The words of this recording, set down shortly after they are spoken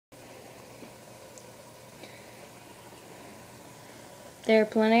They're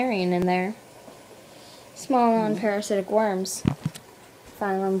Planarian in there. Small non-parasitic worms.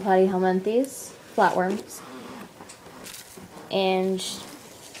 Phylum Platyhelminthes, flatworms. And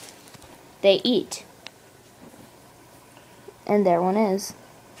they eat. And there one is.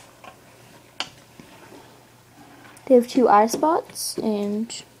 They have 2 eye spots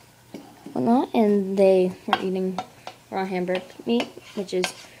and whatnot, and they are eating raw hamburger meat, which is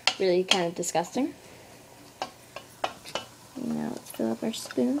really kind of disgusting. Now let's fill up our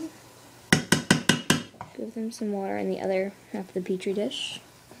spoon. Give them some water in the other half of the petri dish,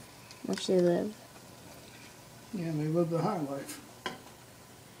 in which they live. Yeah, they live the high life.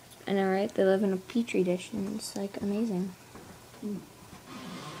 I know, right? They live in a petri dish, and it's like amazing.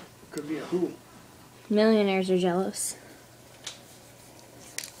 Could be a who. Millionaires are jealous.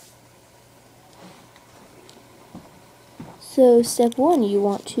 So step 1, you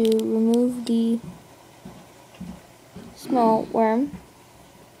want to remove the small worm.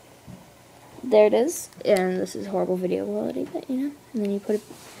 There it is. And this is horrible video quality, but you know. And then you put it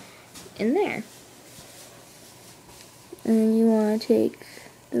in there. And then you want to take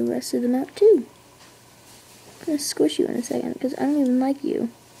the rest of them out too. I'm going to squish you in a second because I don't even like you.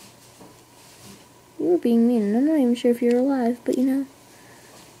 You were being mean, and I'm not even sure if you're alive, but you know.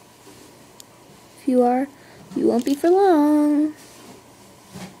 If you are, you won't be for long.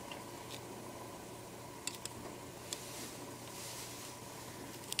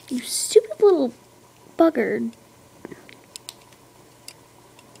 You stupid little bugger.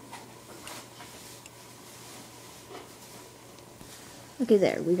 Okay,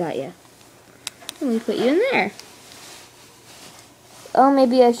 there, we got you. And we put you in there. Oh,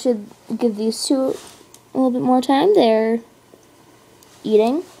 maybe I should give these 2 a little bit more time. They're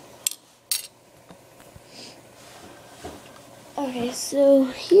eating. Okay, so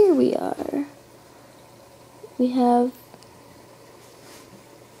here we are. We have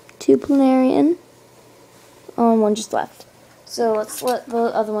 2 Planarian. Oh, and 1 just left. So let's let the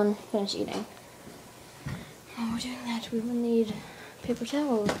other one finish eating. While we're doing that, we will need paper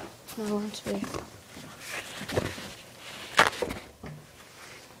towel. No, won't we?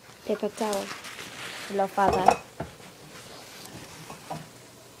 Paper towel. Hello, father.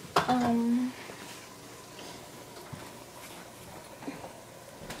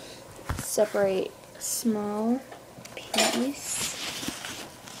 Separate a small piece.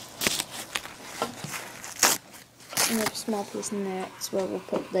 And there's a small piece in there. That's where we'll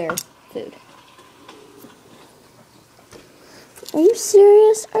put their food. Are you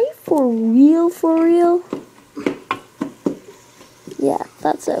serious? Are you for real? For real? Yeah,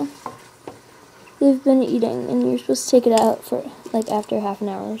 thought so. They've been eating, and you're supposed to take it out for like after half an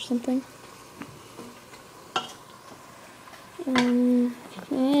hour or something.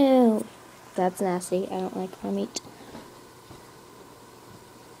 Ew. That's nasty. I don't like raw meat.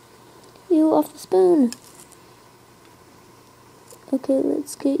 Ew, off the spoon. Okay,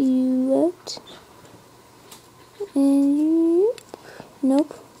 let's get you out. And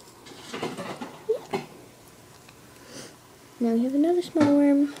nope. Yeah. Now we have another small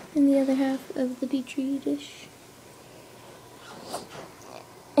worm in the other half of the petri dish.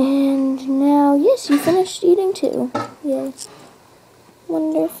 And now, yes, you finished eating too. Yay.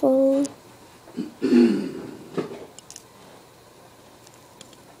 Wonderful.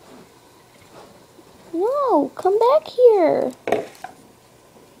 No, come back here.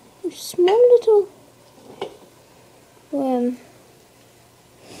 You small little worm.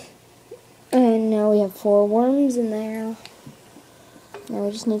 And now we have 4 worms in there. Now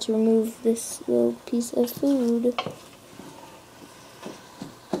we just need to remove this little piece of food.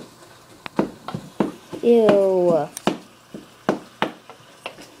 Ew.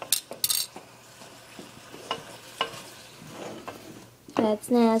 That's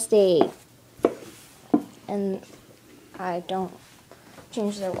nasty. And I don't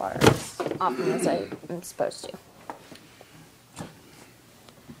change their water as often as I am supposed to.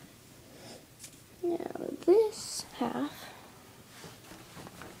 Now this half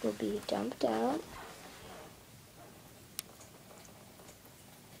will be dumped out.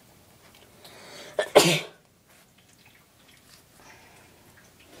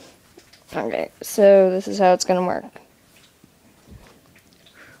 Okay, so this is how it's gonna work.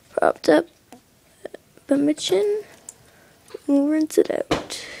 Propped up by my chin, we'll rinse it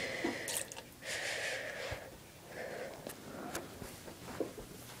out.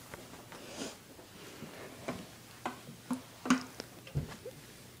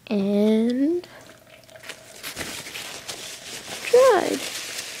 And dried.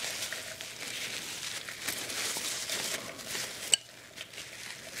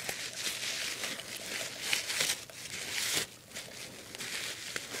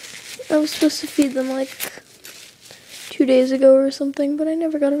 I was supposed to feed them like 2 days ago or something, but I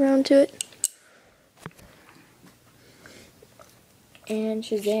never got around to it. And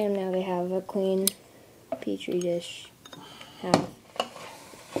Shazam, now they have a clean petri dish. Now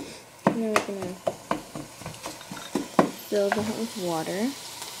we're gonna fill them with water.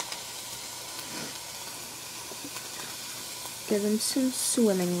 Give them some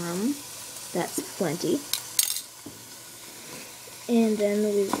swimming room. That's plenty. And then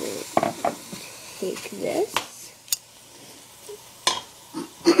we will take this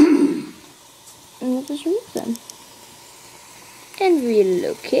and we'll just remove them. And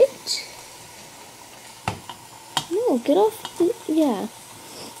relocate. No, get off the, yeah.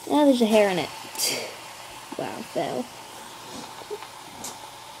 Now there's a hair in it. Wow, fail.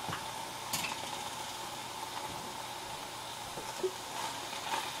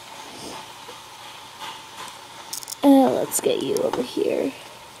 Let's get you over here.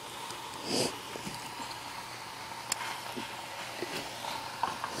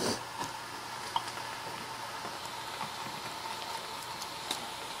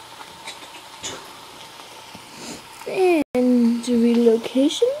 And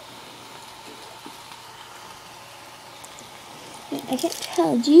relocation? I can't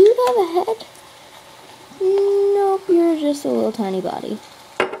tell. Do you have a head? Nope, you're just a little tiny body.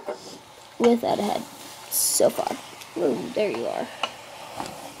 Without a head. So far. Ooh, there you are.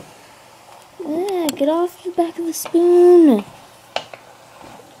 Ah, get off the back of the spoon.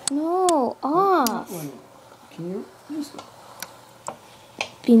 No, off. Wait, can you just...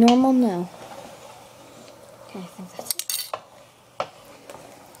 Be normal now. Okay, I think that's it.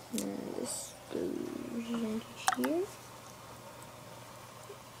 And this goes into here.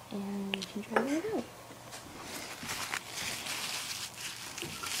 And you can try that out.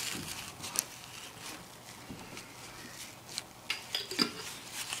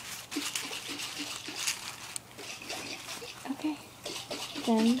 Okay,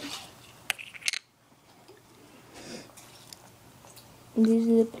 then this is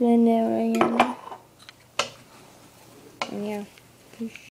the Planarian. And yeah.